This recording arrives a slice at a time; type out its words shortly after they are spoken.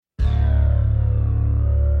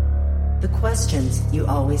The questions you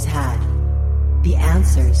always had. The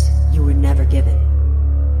answers you were never given.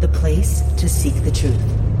 The place to seek the truth.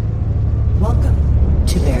 Welcome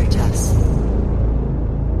to Veritas.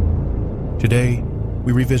 Today,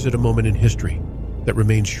 we revisit a moment in history that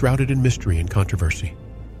remains shrouded in mystery and controversy.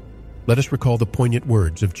 Let us recall the poignant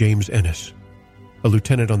words of James Ernest, a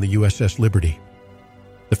lieutenant on the USS Liberty.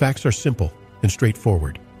 The facts are simple and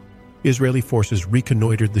straightforward. Israeli forces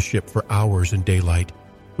reconnoitered the ship for hours in daylight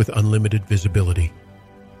with unlimited visibility,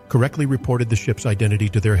 correctly reported the ship's identity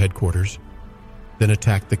to their headquarters, then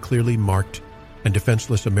attacked the clearly marked and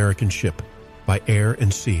defenseless American ship by air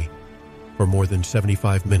and sea for more than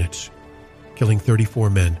 75 minutes, killing 34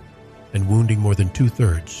 men and wounding more than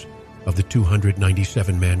two-thirds of the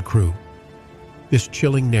 297-man crew. This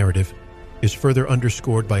chilling narrative is further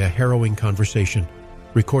underscored by a harrowing conversation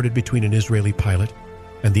recorded between an Israeli pilot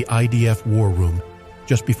and the IDF war room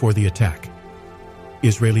just before the attack.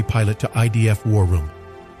 Israeli pilot to IDF war room.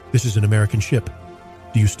 This is an American ship.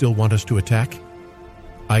 Do you still want us to attack?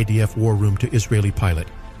 IDF war room to Israeli pilot.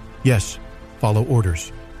 Yes, follow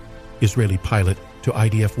orders. Israeli pilot to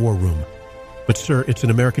IDF war room. But sir, it's an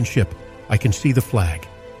American ship. I can see the flag.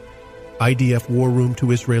 IDF war room to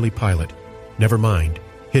Israeli pilot. Never mind.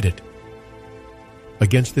 Hit it.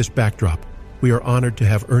 Against this backdrop, we are honored to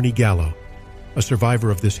have Ernest Gallo, a survivor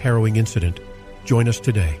of this harrowing incident, join us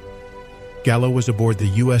today. Gallo was aboard the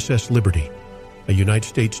USS Liberty, a United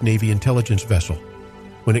States Navy intelligence vessel,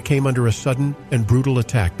 when it came under a sudden and brutal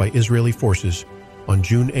attack by Israeli forces on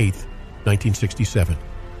June 8, 1967,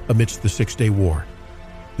 amidst the Six-Day War.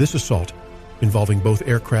 This assault, involving both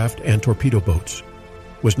aircraft and torpedo boats,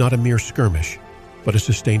 was not a mere skirmish, but a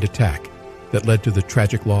sustained attack that led to the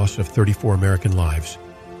tragic loss of 34 American lives,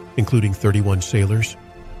 including 31 sailors,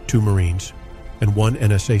 2 Marines, and 1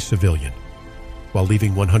 NSA civilian, while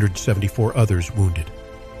leaving 174 others wounded.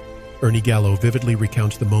 Ernest Gallo vividly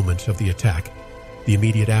recounts the moments of the attack, the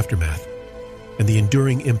immediate aftermath, and the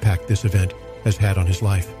enduring impact this event has had on his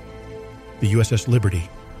life. The USS Liberty,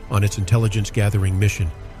 on its intelligence-gathering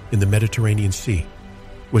mission in the Mediterranean Sea,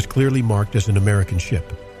 was clearly marked as an American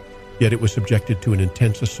ship, yet it was subjected to an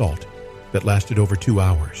intense assault that lasted over 2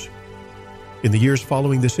 hours. In the years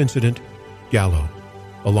following this incident, Gallo,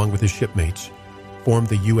 along with his shipmates, formed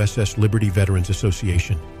the USS Liberty Veterans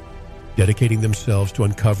Association, dedicating themselves to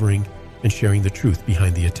uncovering and sharing the truth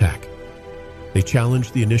behind the attack. They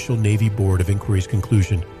challenged the initial Navy Board of Inquiry's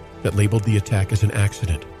conclusion that labeled the attack as an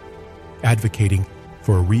accident, advocating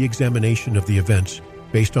for a re-examination of the events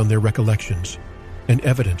based on their recollections and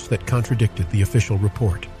evidence that contradicted the official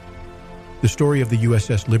report. The story of the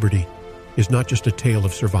USS Liberty is not just a tale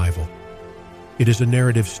of survival. It is a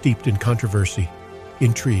narrative steeped in controversy,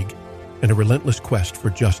 intrigue, and a relentless quest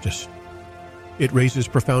for justice. It raises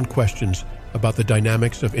profound questions about the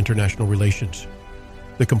dynamics of international relations,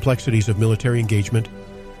 the complexities of military engagement,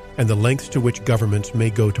 and the lengths to which governments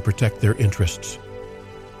may go to protect their interests.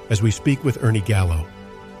 As we speak with Ernest Gallo,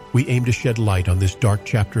 we aim to shed light on this dark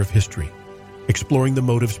chapter of history, exploring the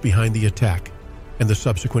motives behind the attack and the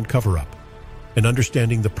subsequent cover-up, and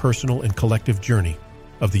understanding the personal and collective journey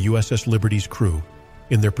of the USS Liberty's crew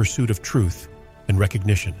in their pursuit of truth and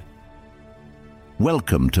recognition.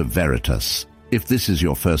 Welcome to Veritas. If this is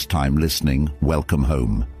your first time listening, welcome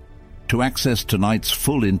home. To access tonight's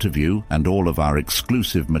full interview and all of our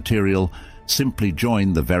exclusive material, simply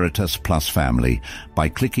join the Veritas Plus family by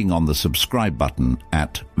clicking on the subscribe button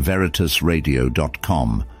at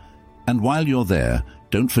veritasradio.com. And while you're there,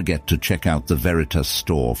 don't forget to check out the Veritas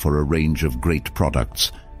store for a range of great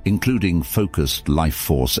products, including focused life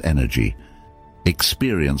force energy.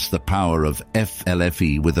 Experience the power of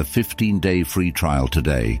FLFE with a 15-day free trial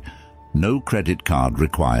today. No credit card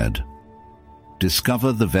required.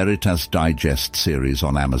 Discover the Veritas Digest series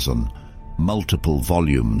on Amazon. Multiple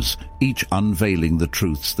volumes, each unveiling the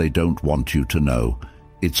truths they don't want you to know.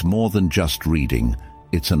 It's more than just reading.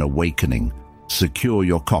 It's an awakening. Secure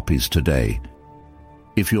your copies today.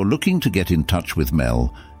 If you're looking to get in touch with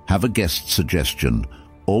Mel, have a guest suggestion,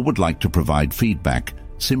 or would like to provide feedback,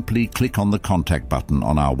 simply click on the contact button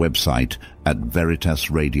on our website at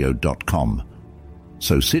veritasradio.com.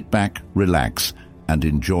 So sit back, relax, and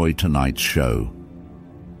enjoy tonight's show.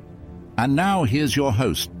 And now here's your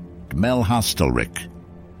host, Mel Hastelrick.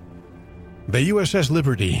 The USS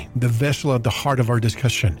Liberty, the vessel at the heart of our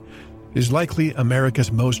discussion, is likely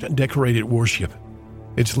America's most decorated warship.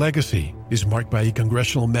 Its legacy is marked by a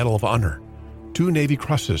Congressional Medal of Honor, 2 Navy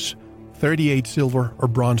Crosses, 38 silver or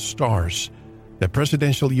bronze stars, the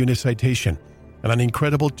Presidential Unit Citation, and an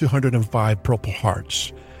incredible 205 Purple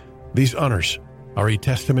Hearts. These honors are a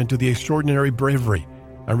testament to the extraordinary bravery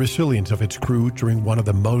and resilience of its crew during one of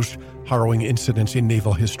the most harrowing incidents in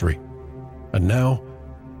naval history. And now,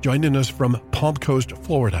 joining us from Palm Coast,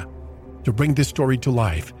 Florida, to bring this story to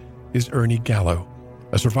life is Ernest Gallo,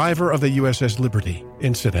 a survivor of the USS Liberty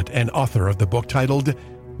incident and author of the book titled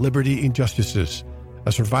Liberty Injustices,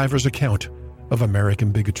 a survivor's account of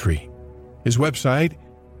American bigotry. His website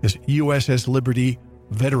is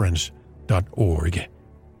usslibertyveterans.org.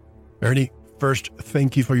 Ernie, first,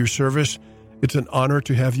 thank you for your service. It's an honor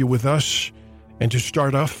to have you with us. And to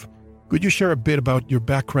start off, could you share a bit about your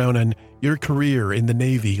background and your career in the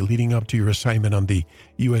Navy leading up to your assignment on the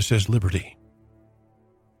USS Liberty?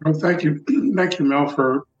 Well, thank you. Thank you, Mel,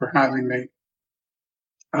 for having me.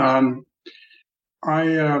 I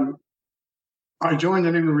joined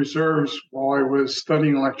the Naval Reserves while I was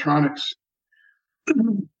studying electronics,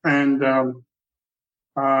 and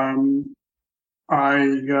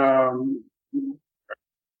I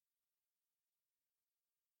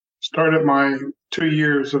started my 2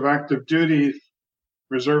 years of active duty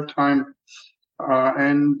reserve time,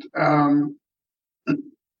 and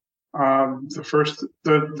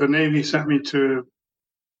the Navy sent me to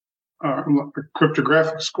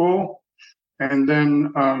cryptographic school, and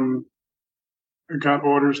then I got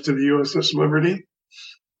orders to the USS Liberty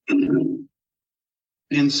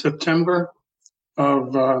in September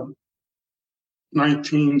of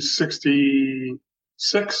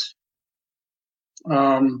 1966.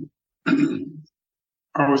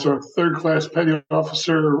 I was a third-class petty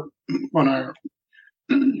officer when I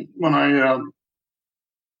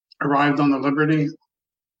arrived on the Liberty.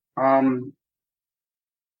 I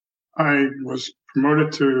was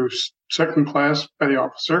promoted to second-class petty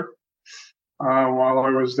officer while I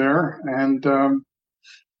was there, and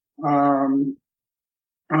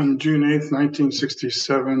on June 8th,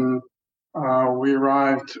 1967, we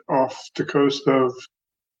arrived off the coast of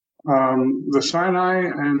the Sinai,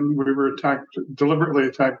 and we were deliberately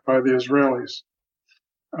attacked by the Israelis.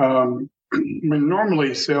 We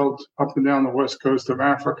normally sailed up and down the west coast of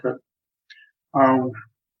Africa.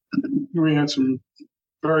 We had some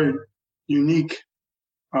very unique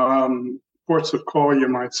ports of call, you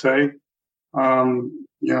might say. Join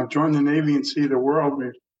the Navy and see the world.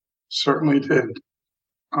 We certainly did.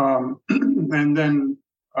 And then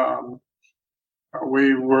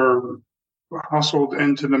we were hustled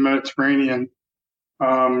into the Mediterranean,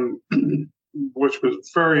 which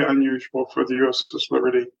was very unusual for the USS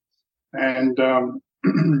Liberty, and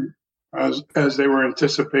as they were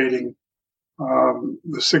anticipating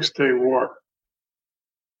the 6-day war.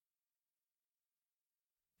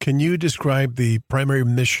 Can you describe the primary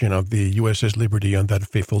mission of the USS Liberty on that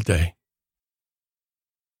fateful day?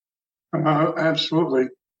 Absolutely.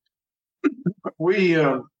 We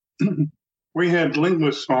had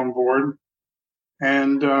linguists on board,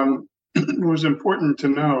 and it was important to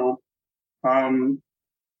know.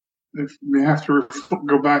 If we have to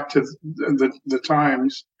go back to the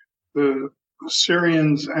times, the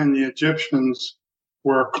Syrians and the Egyptians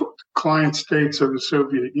were client states of the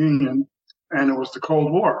Soviet Union, and it was the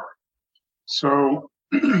Cold War. So,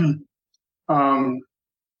 as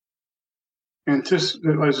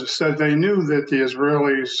I said, they knew that the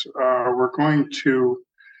Israelis were going to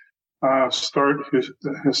start his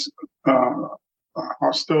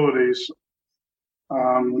hostilities.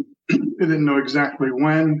 They didn't know exactly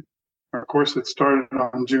when. Of course, it started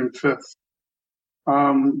on June 5th.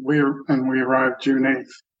 We arrived June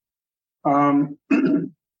 8th.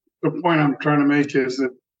 The point I'm trying to make is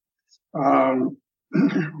that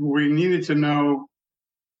we needed to know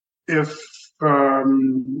if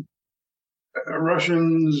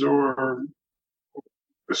Russians or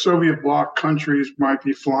Soviet bloc countries might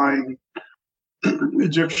be flying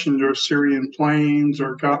Egyptian or Syrian planes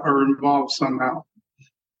or involved somehow.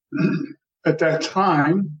 At that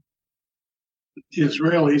time, the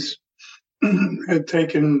Israelis had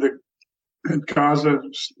taken the Gaza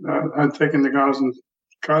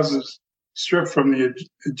Strip from the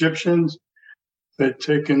Egyptians. They'd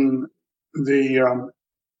taken the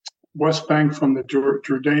West Bank from the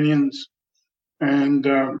Jordanians, and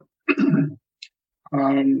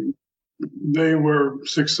they were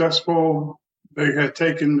successful. They had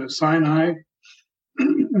taken the Sinai,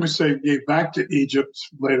 which they gave back to Egypt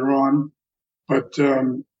later on. But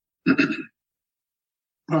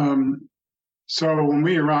so when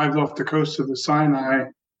we arrived off the coast of the Sinai,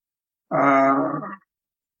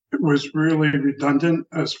 it was really redundant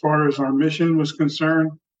as far as our mission was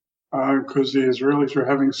concerned, because the Israelis were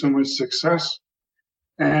having so much success.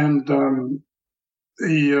 And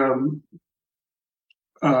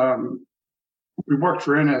we worked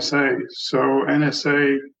for NSA, so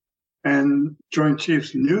NSA and Joint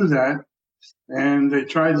Chiefs knew that, and they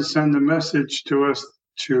tried to send a message to us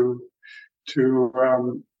to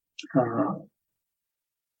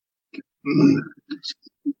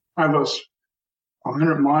have us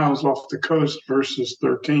 100 miles off the coast versus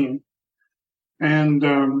 13. And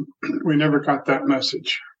we never got that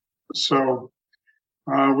message. So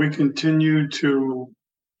we continued to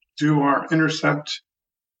do our intercept.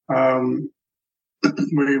 We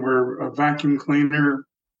were a vacuum cleaner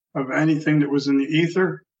of anything that was in the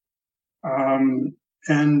ether. I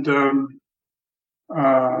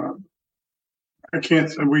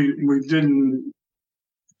can't say we did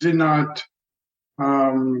not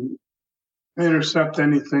intercept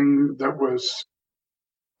anything that was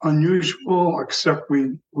unusual, except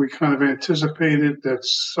we kind of anticipated that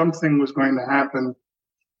something was going to happen.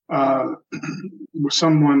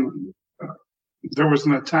 There was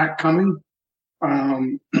an attack coming.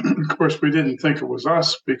 Of course, we didn't think it was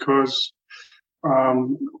us because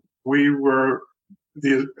we were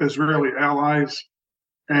the Israeli allies,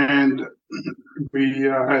 and we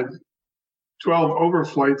had 12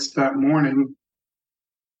 overflights that morning,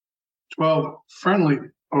 12 friendly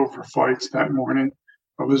overflights that morning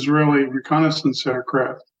of Israeli reconnaissance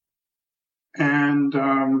aircraft. And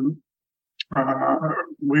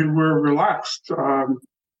we were relaxed to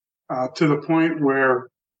the point where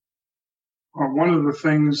one of the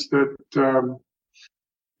things that the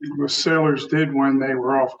sailors did when they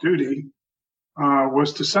were off duty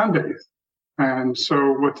was to sunbathe. And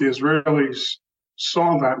so what the Israelis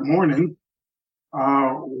saw that morning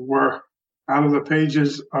were out of the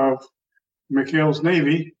pages of Mikhail's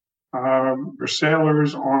Navy, were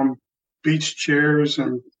sailors on beach chairs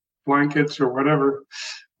and blankets or whatever,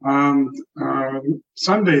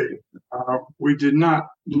 sunbathing. We did not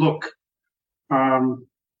look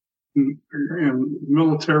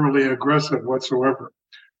militarily aggressive whatsoever.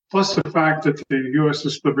 Plus the fact that the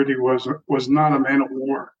USS Liberty was not a man of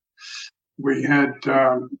war. We had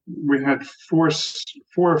four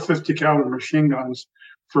 50 caliber machine guns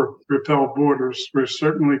for repel boarders. We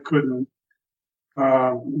certainly couldn't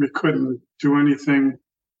do anything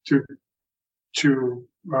to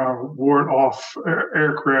ward off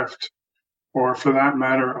aircraft, or for that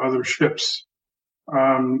matter, other ships,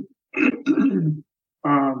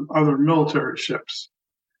 other military ships.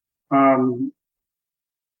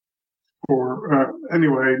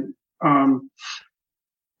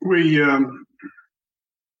 We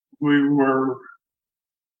were,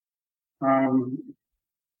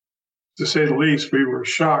 to say the least, we were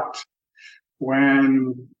shocked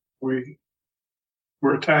when we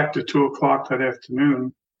were attacked at 2:00 that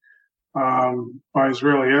afternoon by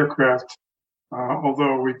Israeli aircraft,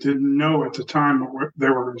 although we didn't know at the time that they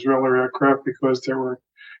were Israeli aircraft because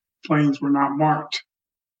planes were not marked.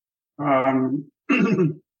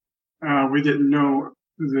 We didn't know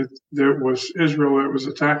that there was Israel that was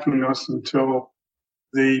attacking us until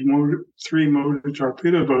the three motor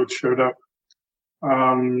torpedo boats showed up,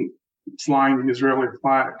 flying the Israeli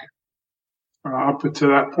flag. Up to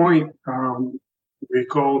that point, we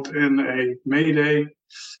called in a mayday.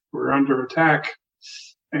 We're under attack,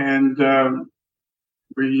 and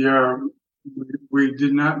we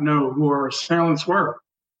did not know who our assailants were.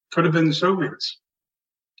 Could have been the Soviets,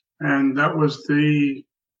 and that was the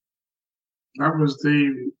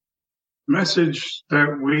message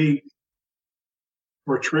that we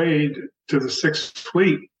portrayed to the Sixth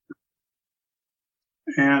Fleet.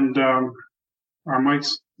 And I might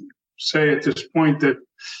say at this point that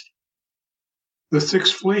the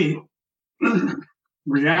Sixth Fleet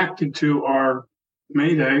reacted to our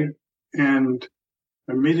mayday and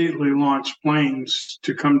immediately launched planes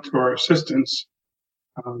to come to our assistance.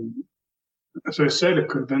 As I said, it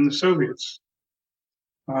could have been the Soviets.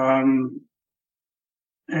 And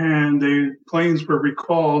the planes were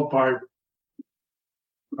recalled by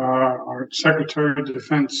our Secretary of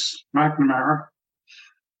Defense, McNamara,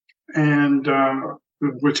 and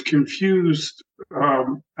which confused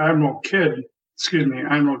Admiral Geis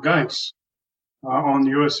on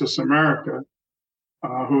the USS America,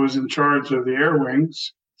 who was in charge of the air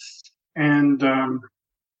wings. And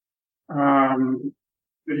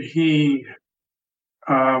he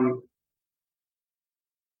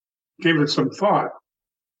gave it some thought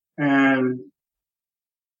and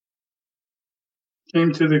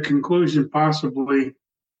came to the conclusion possibly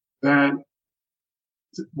that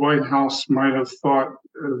the White House might have thought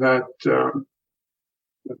that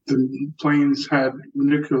the planes had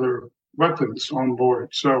nuclear weapons on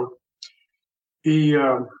board. So he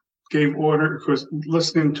gave order, because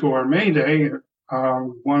listening to our mayday,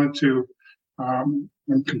 wanted to, in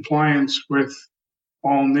compliance with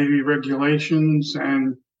all Navy regulations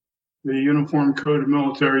and the Uniform Code of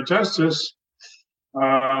Military Justice,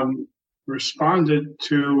 responded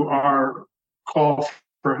to our call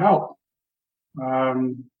for help.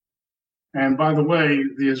 And by the way,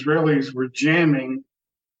 the Israelis were jamming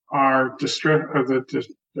our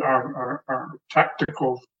our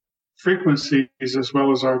tactical frequencies as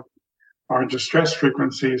well as our distress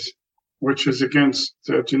frequencies, which is against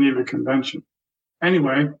the Geneva Convention.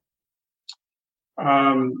 Anyway,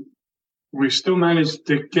 we still managed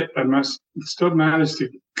to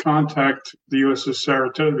contact the USS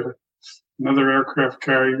Saratoga, another aircraft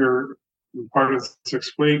carrier, part of the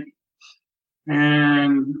Sixth Fleet.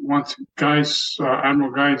 And once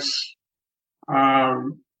Admiral Geis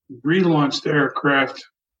relaunched the aircraft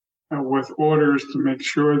with orders to make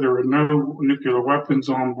sure there were no nuclear weapons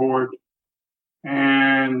on board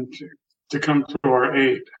and to come to our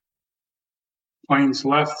aid. Planes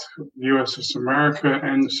left the USS America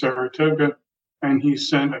and the Saratoga, and he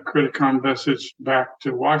sent a Criticom message back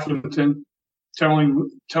to Washington, telling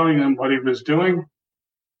them what he was doing.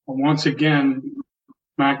 And once again,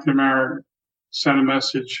 McNamara sent a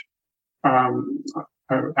message.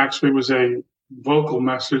 Actually, it was a vocal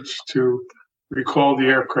message to recall the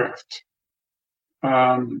aircraft.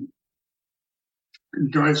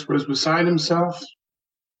 Joyce was beside himself,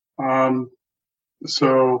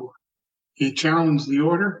 so he challenged the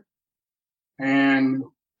order, and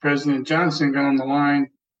President Johnson got on the line,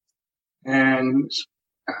 and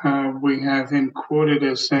we have him quoted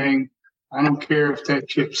as saying, "I don't care if that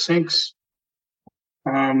ship sinks.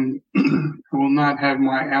 I will not have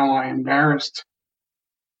my ally embarrassed,"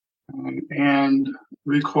 and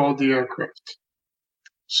recalled the aircraft.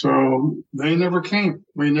 So they never came.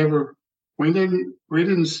 We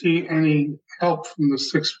didn't see any help from the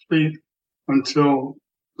Sixth Fleet until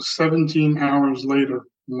 17 hours later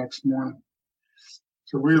the next morning.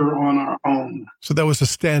 So we were on our own. So that was a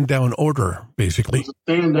stand-down order, basically. It was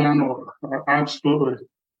a stand-down order, absolutely.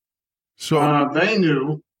 So they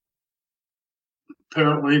knew,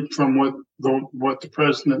 apparently, from what the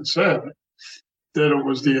president said, that it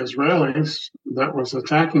was the Israelis that was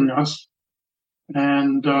attacking us,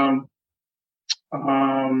 and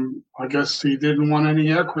I guess he didn't want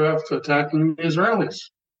any aircraft attacking the Israelis.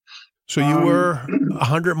 So you were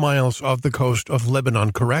 100 miles off the coast of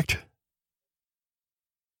Lebanon, correct?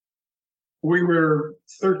 We were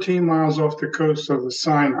 13 miles off the coast of the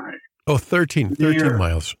Sinai. Oh, 13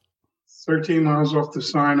 miles. 13 miles off the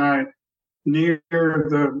Sinai, near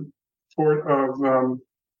the port of,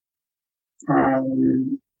 I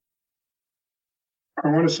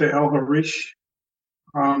want to say El Harish.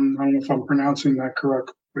 I don't know if I'm pronouncing that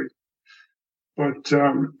correctly. But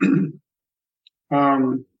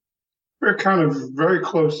we're kind of very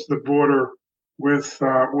close to the border with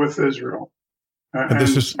Israel. And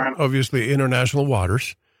this is obviously international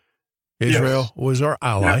waters. Israel was our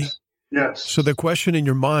ally. Yes. So the question in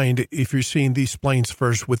your mind, if you're seeing these planes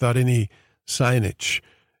first without any signage,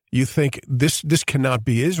 you think this cannot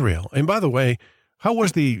be Israel. And by the way, how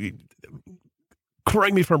was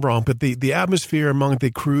correct me if I'm wrong, but the atmosphere among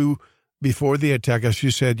the crew before the attack? As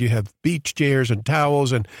you said, you have beach chairs and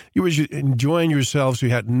towels, and you were enjoying yourselves. You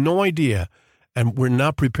had no idea, and were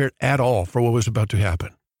not prepared at all for what was about to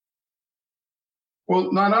happen.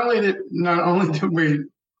 Well, not only did we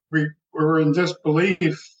were in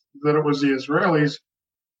disbelief that it was the Israelis.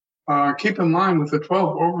 Keep in mind, with the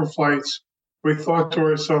 12 overflights, we thought to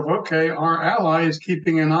ourselves, okay, our ally is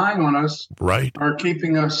keeping an eye on us. Right. Are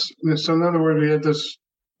keeping us. So in other words, we had this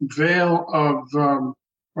veil of,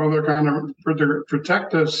 they're going to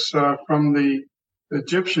protect us from the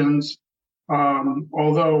Egyptians,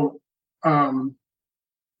 although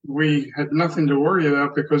we had nothing to worry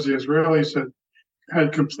about because the Israelis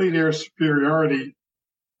had complete air superiority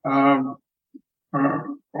all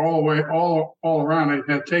around. It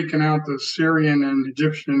had taken out the Syrian and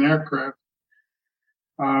Egyptian aircraft.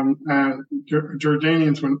 And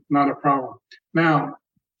Jordanians were not a problem. Now,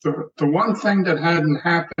 the one thing that hadn't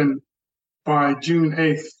happened by June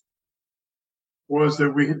 8th was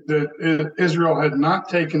that Israel had not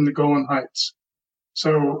taken the Golan Heights.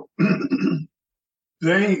 So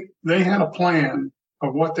they had a plan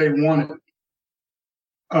of what they wanted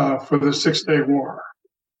for the 6-day war,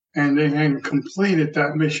 and they hadn't completed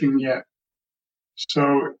that mission yet.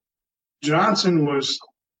 So Johnson was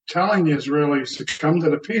telling the Israelis to come to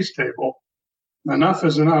the peace table. Enough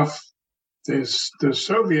is enough. The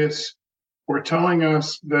Soviets were telling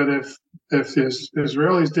us that if the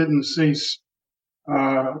Israelis didn't cease,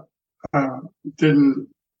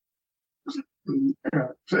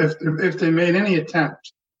 if they made any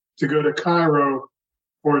attempt to go to Cairo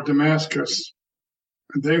or Damascus,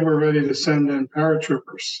 they were ready to send in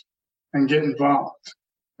paratroopers and get involved.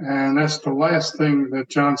 And that's the last thing that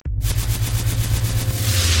John.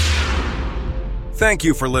 Thank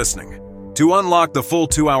you for listening. To unlock the full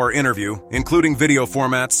 2-hour interview, including video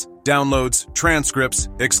formats, downloads, transcripts,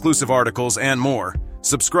 exclusive articles, and more,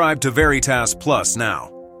 subscribe to Veritas Plus now.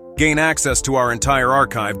 Gain access to our entire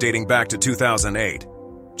archive dating back to 2008.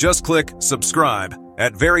 Just click subscribe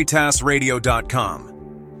at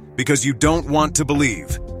veritasradio.com. Because you don't want to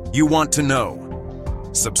believe, you want to know.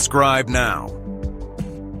 Subscribe now.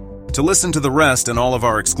 To listen to the rest and all of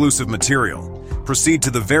our exclusive material, proceed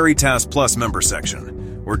to the Veritas Plus member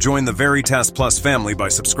section, or join the Veritas Plus family by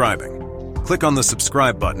subscribing. Click on the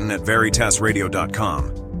subscribe button at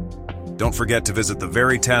veritasradio.com. Don't forget to visit the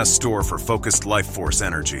Veritas store for focused life force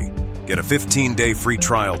energy. Get a 15-day free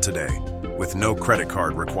trial today, with no credit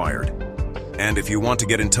card required. And if you want to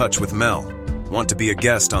get in touch with Mel, want to be a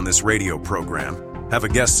guest on this radio program, have a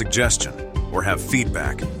guest suggestion, or have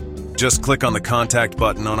feedback, just click on the contact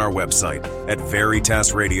button on our website at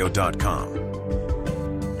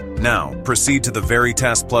veritasradio.com. Now, proceed to the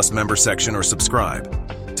Veritas Plus member section or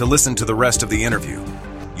subscribe to listen to the rest of the interview.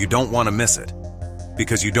 You don't want to miss it.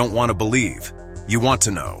 Because you don't want to believe, you want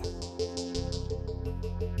to know.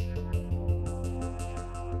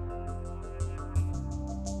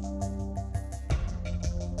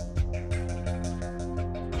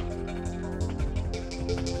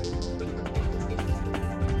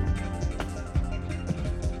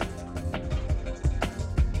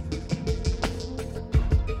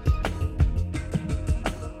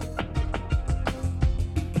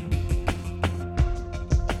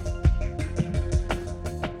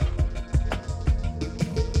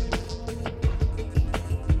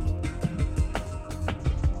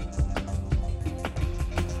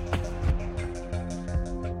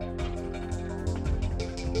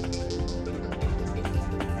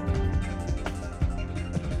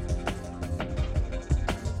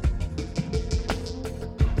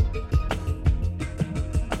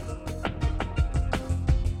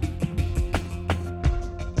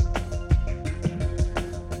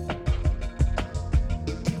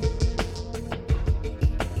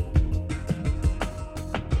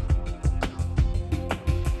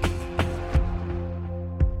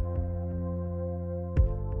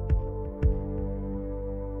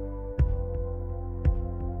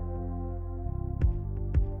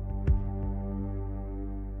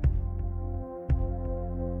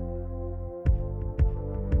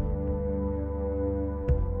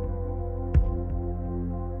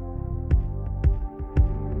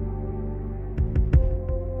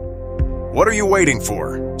 What are you waiting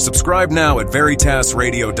for? Subscribe now at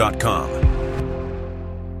veritasradio.com.